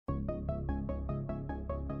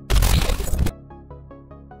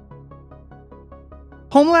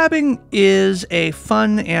Homelabbing is a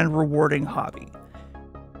fun and rewarding hobby.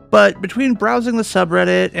 But between browsing the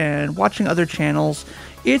subreddit and watching other channels,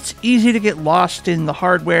 it's easy to get lost in the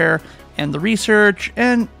hardware and the research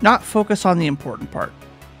and not focus on the important part,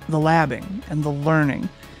 the labbing and the learning.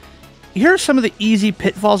 Here are some of the easy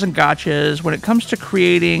pitfalls and gotchas when it comes to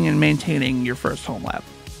creating and maintaining your first home lab.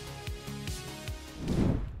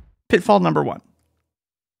 Pitfall number 1.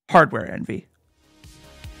 Hardware envy.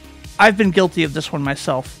 I've been guilty of this one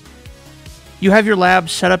myself. You have your lab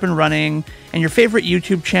set up and running, and your favorite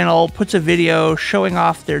YouTube channel puts a video showing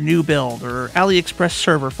off their new build or AliExpress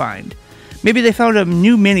server find. Maybe they found a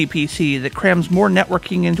new mini PC that crams more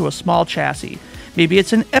networking into a small chassis. Maybe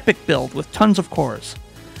it's an epic build with tons of cores.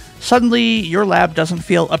 Suddenly, your lab doesn't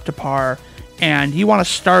feel up to par, and you want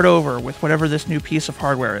to start over with whatever this new piece of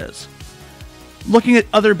hardware is. Looking at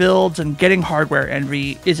other builds and getting hardware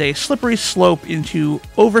envy is a slippery slope into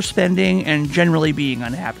overspending and generally being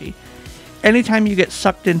unhappy. Anytime you get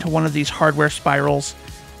sucked into one of these hardware spirals,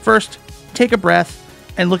 first, take a breath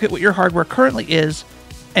and look at what your hardware currently is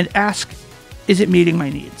and ask, is it meeting my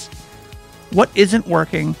needs? What isn't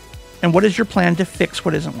working, and what is your plan to fix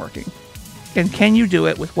what isn't working? And can you do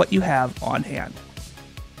it with what you have on hand?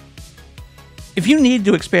 If you need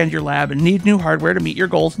to expand your lab and need new hardware to meet your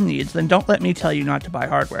goals and needs, then don't let me tell you not to buy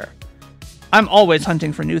hardware. I'm always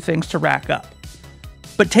hunting for new things to rack up.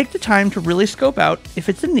 But take the time to really scope out if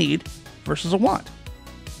it's a need versus a want,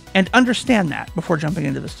 and understand that before jumping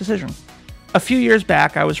into this decision. A few years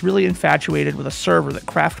back, I was really infatuated with a server that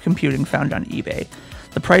Craft Computing found on eBay.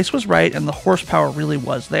 The price was right and the horsepower really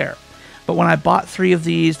was there. But when I bought 3 of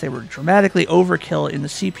these, they were dramatically overkill in the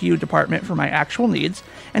CPU department for my actual needs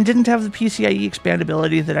and didn't have the PCIe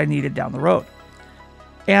expandability that I needed down the road.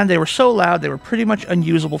 And they were so loud they were pretty much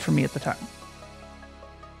unusable for me at the time.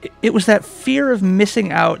 It was that fear of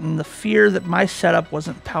missing out and the fear that my setup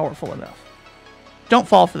wasn't powerful enough. Don't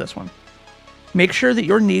fall for this one. Make sure that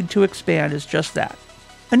your need to expand is just that,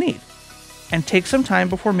 a need, and take some time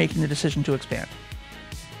before making the decision to expand.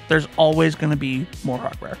 There's always going to be more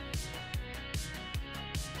hardware.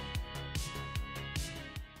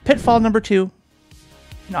 Pitfall number 2,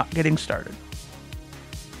 not getting started.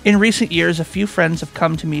 In recent years, a few friends have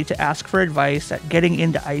come to me to ask for advice at getting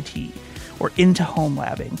into IT or into home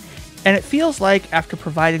labbing, and it feels like after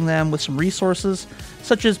providing them with some resources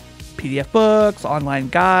such as PDF books, online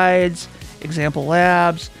guides, example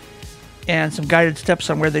labs, and some guided steps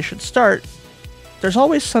on where they should start, there's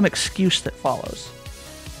always some excuse that follows.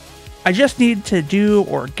 I just need to do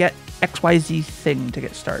or get XYZ thing to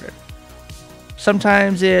get started.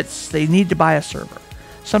 Sometimes it's they need to buy a server.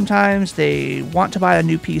 Sometimes they want to buy a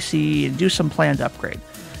new PC and do some planned upgrade.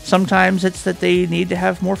 Sometimes it's that they need to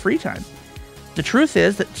have more free time. The truth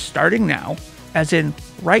is that starting now, as in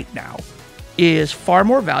right now, is far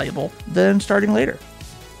more valuable than starting later.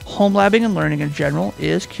 Home labbing and learning in general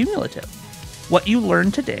is cumulative. What you learn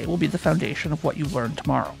today will be the foundation of what you learn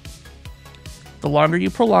tomorrow. The longer you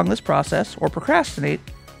prolong this process or procrastinate,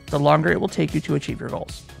 the longer it will take you to achieve your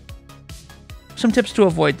goals. Some tips to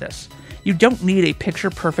avoid this. You don't need a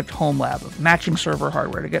picture-perfect home lab of matching server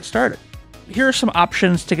hardware to get started. Here are some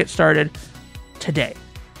options to get started today.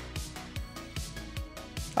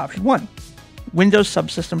 Option 1, Windows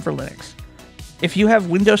subsystem for Linux. If you have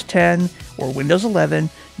Windows 10 or Windows 11,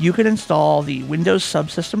 you can install the Windows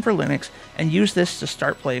subsystem for Linux and use this to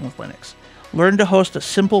start playing with Linux. Learn to host a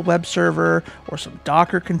simple web server or some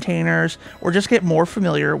Docker containers, or just get more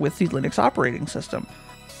familiar with the Linux operating system.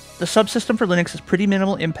 The subsystem for Linux has pretty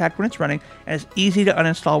minimal impact when it's running, and is easy to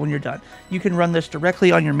uninstall when you're done. You can run this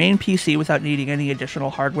directly on your main PC without needing any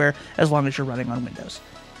additional hardware, as long as you're running on Windows.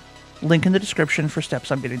 Link in the description for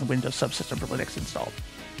steps on getting the Windows subsystem for Linux installed.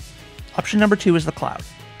 Option number 2 is the cloud.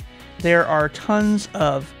 There are tons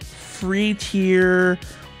of free tier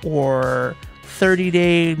or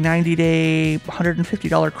 30-day, 90-day,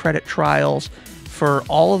 $150 credit trials for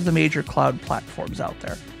all of the major cloud platforms out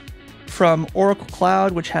there. From Oracle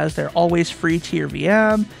Cloud, which has their always free tier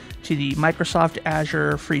VM, to the Microsoft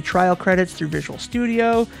Azure free trial credits through Visual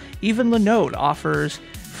Studio, even Linode offers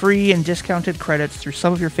free and discounted credits through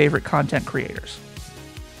some of your favorite content creators.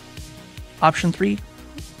 Option 3,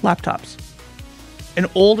 laptops. An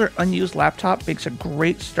old or unused laptop makes a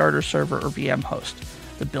great starter server or VM host.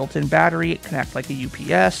 The built-in battery can act like a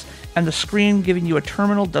UPS, and the screen giving you a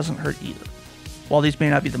terminal doesn't hurt either. While these may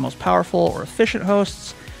not be the most powerful or efficient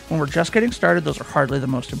hosts, when we're just getting started, those are hardly the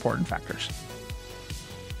most important factors.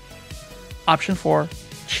 Option 4,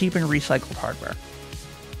 cheap and recycled hardware.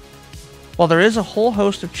 While there is a whole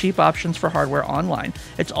host of cheap options for hardware online,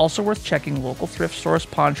 it's also worth checking local thrift stores,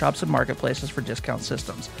 pawn shops, and marketplaces for discount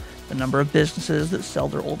systems. The number of businesses that sell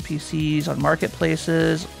their old PCs on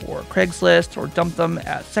marketplaces or Craigslist or dump them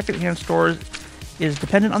at secondhand stores is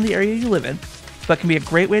dependent on the area you live in, but can be a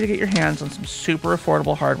great way to get your hands on some super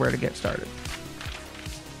affordable hardware to get started.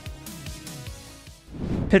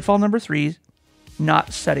 Pitfall number 3,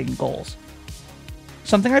 not setting goals.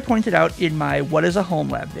 Something I pointed out in my What is a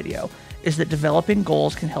Homelab video is that developing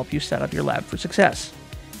goals can help you set up your lab for success.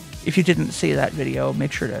 If you didn't see that video,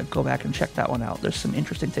 make sure to go back and check that one out. There's some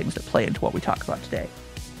interesting things that play into what we talk about today.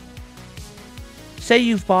 Say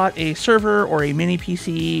you've bought a server or a mini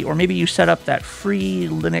PC, or maybe you set up that free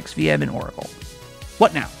Linux VM in Oracle.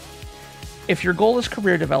 What now? If your goal is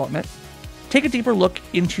career development, take a deeper look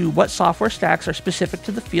into what software stacks are specific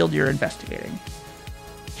to the field you're investigating.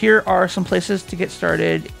 Here are some places to get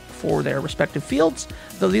started for their respective fields,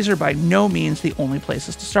 though these are by no means the only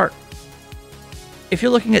places to start. If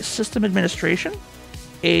you're looking at system administration,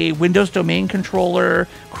 a Windows domain controller,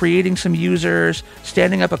 creating some users,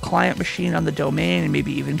 standing up a client machine on the domain, and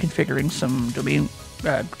maybe even configuring some domain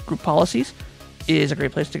group policies is a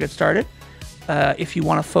great place to get started. If you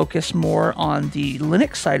want to focus more on the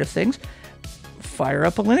Linux side of things, fire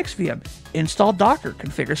up a Linux VM, install Docker,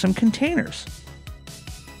 configure some containers.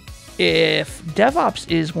 If DevOps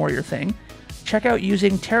is more your thing, check out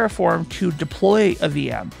using Terraform to deploy a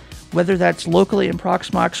VM. Whether that's locally in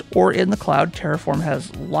Proxmox or in the cloud, Terraform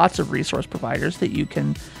has lots of resource providers that you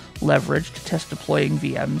can leverage to test deploying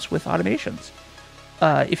VMs with automations.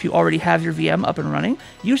 If you already have your VM up and running,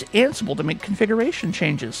 use Ansible to make configuration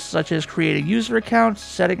changes, such as creating user accounts,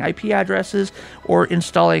 setting IP addresses, or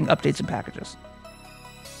installing updates and packages.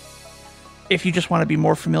 If you just want to be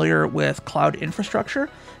more familiar with cloud infrastructure,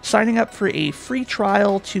 signing up for a free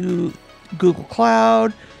trial to Google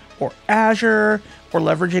Cloud or Azure, or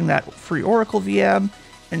leveraging that free Oracle VM,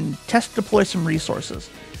 and test deploy some resources.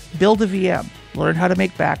 Build a VM, learn how to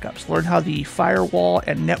make backups, learn how the firewall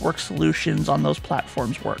and network solutions on those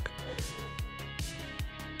platforms work.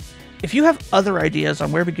 If you have other ideas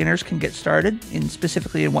on where beginners can get started,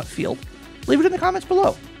 specifically in what field, leave it in the comments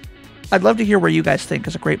below. I'd love to hear where you guys think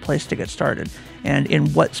is a great place to get started, and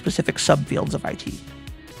in what specific subfields of IT.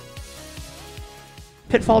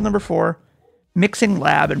 Pitfall number 4, mixing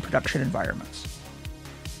lab and production environments.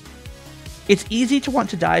 It's easy to want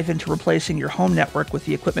to dive into replacing your home network with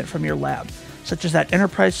the equipment from your lab, such as that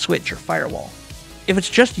enterprise switch or firewall. If it's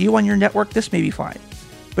just you on your network, this may be fine.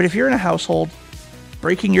 But if you're in a household,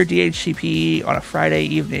 breaking your DHCP on a Friday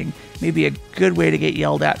evening may be a good way to get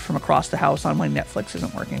yelled at from across the house on when Netflix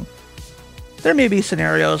isn't working. There may be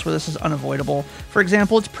scenarios where this is unavoidable. For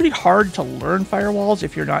example, it's pretty hard to learn firewalls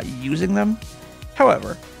if you're not using them.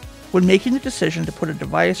 However, when making the decision to put a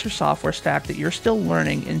device or software stack that you're still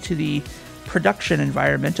learning into the production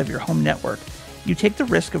environment of your home network, you take the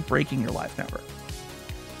risk of breaking your live network.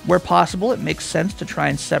 Where possible, it makes sense to try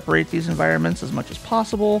and separate these environments as much as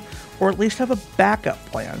possible, or at least have a backup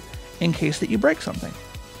plan in case that you break something.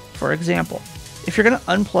 For example, if you're going to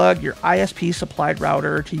unplug your ISP supplied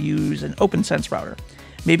router to use an OpenSense router,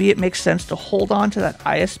 maybe it makes sense to hold on to that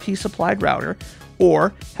ISP supplied router,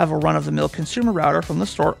 or have a run-of-the-mill consumer router from the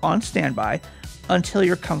store on standby until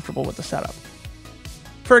you're comfortable with the setup.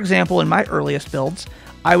 For example, in my earliest builds,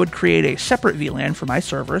 I would create a separate VLAN for my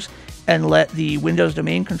servers and let the Windows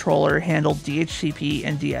domain controller handle DHCP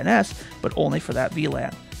and DNS, but only for that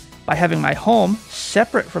VLAN. By having my home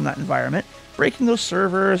separate from that environment, breaking those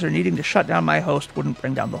servers or needing to shut down my host wouldn't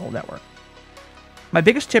bring down the whole network. My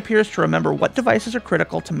biggest tip here is to remember what devices are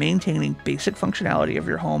critical to maintaining basic functionality of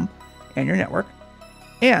your home and your network,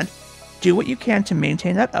 and do what you can to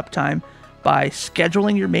maintain that uptime by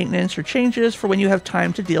scheduling your maintenance or changes for when you have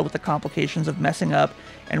time to deal with the complications of messing up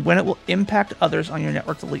and when it will impact others on your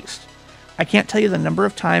network the least. I can't tell you the number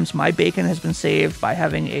of times my bacon has been saved by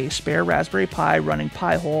having a spare Raspberry Pi running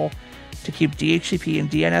Pi-hole to keep DHCP and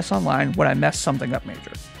DNS online when I mess something up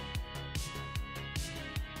major.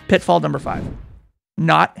 Pitfall number 5,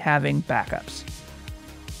 not having backups.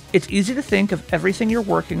 It's easy to think of everything you're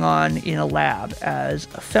working on in a lab as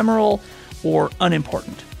ephemeral or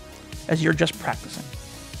unimportant, as you're just practicing.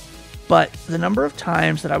 But the number of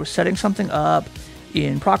times that I was setting something up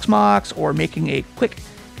in Proxmox or making a quick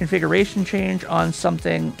configuration change on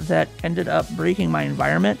something that ended up breaking my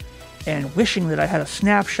environment and wishing that I had a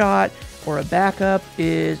snapshot or a backup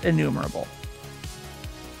is innumerable.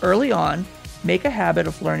 Early on, make a habit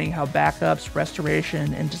of learning how backups,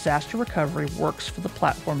 restoration, and disaster recovery works for the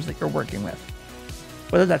platforms that you're working with.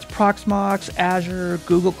 Whether that's Proxmox, Azure,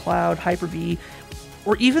 Google Cloud, Hyper-V,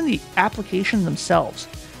 or even the application themselves,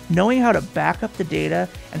 knowing how to back up the data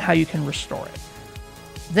and how you can restore it.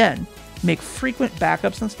 Then, Make frequent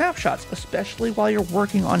backups and snapshots, especially while you're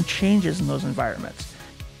working on changes in those environments.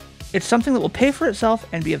 It's something that will pay for itself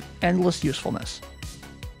and be of endless usefulness.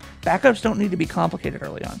 Backups don't need to be complicated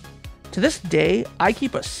early on. To this day, I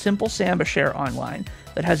keep a simple Samba share online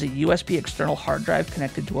that has a USB external hard drive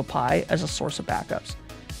connected to a Pi as a source of backups.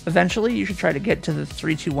 Eventually, you should try to get to the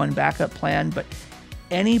 3-2-1 backup plan, but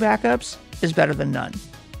any backups is better than none,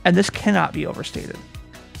 and this cannot be overstated.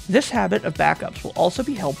 This habit of backups will also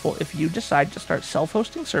be helpful if you decide to start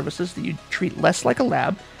self-hosting services that you treat less like a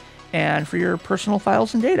lab and for your personal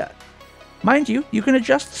files and data. Mind you, you can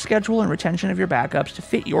adjust the schedule and retention of your backups to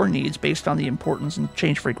fit your needs based on the importance and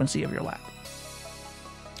change frequency of your lab.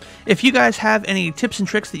 If you guys have any tips and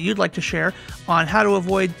tricks that you'd like to share on how to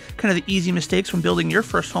avoid kind of the easy mistakes when building your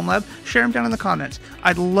first home lab, share them down in the comments.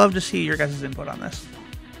 I'd love to see your guys' input on this.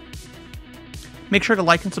 Make sure to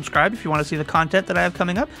like and subscribe if you want to see the content that I have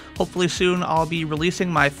coming up. Hopefully soon I'll be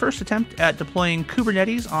releasing my first attempt at deploying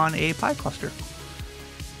Kubernetes on a Pi cluster.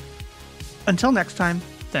 Until next time,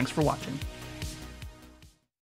 thanks for watching.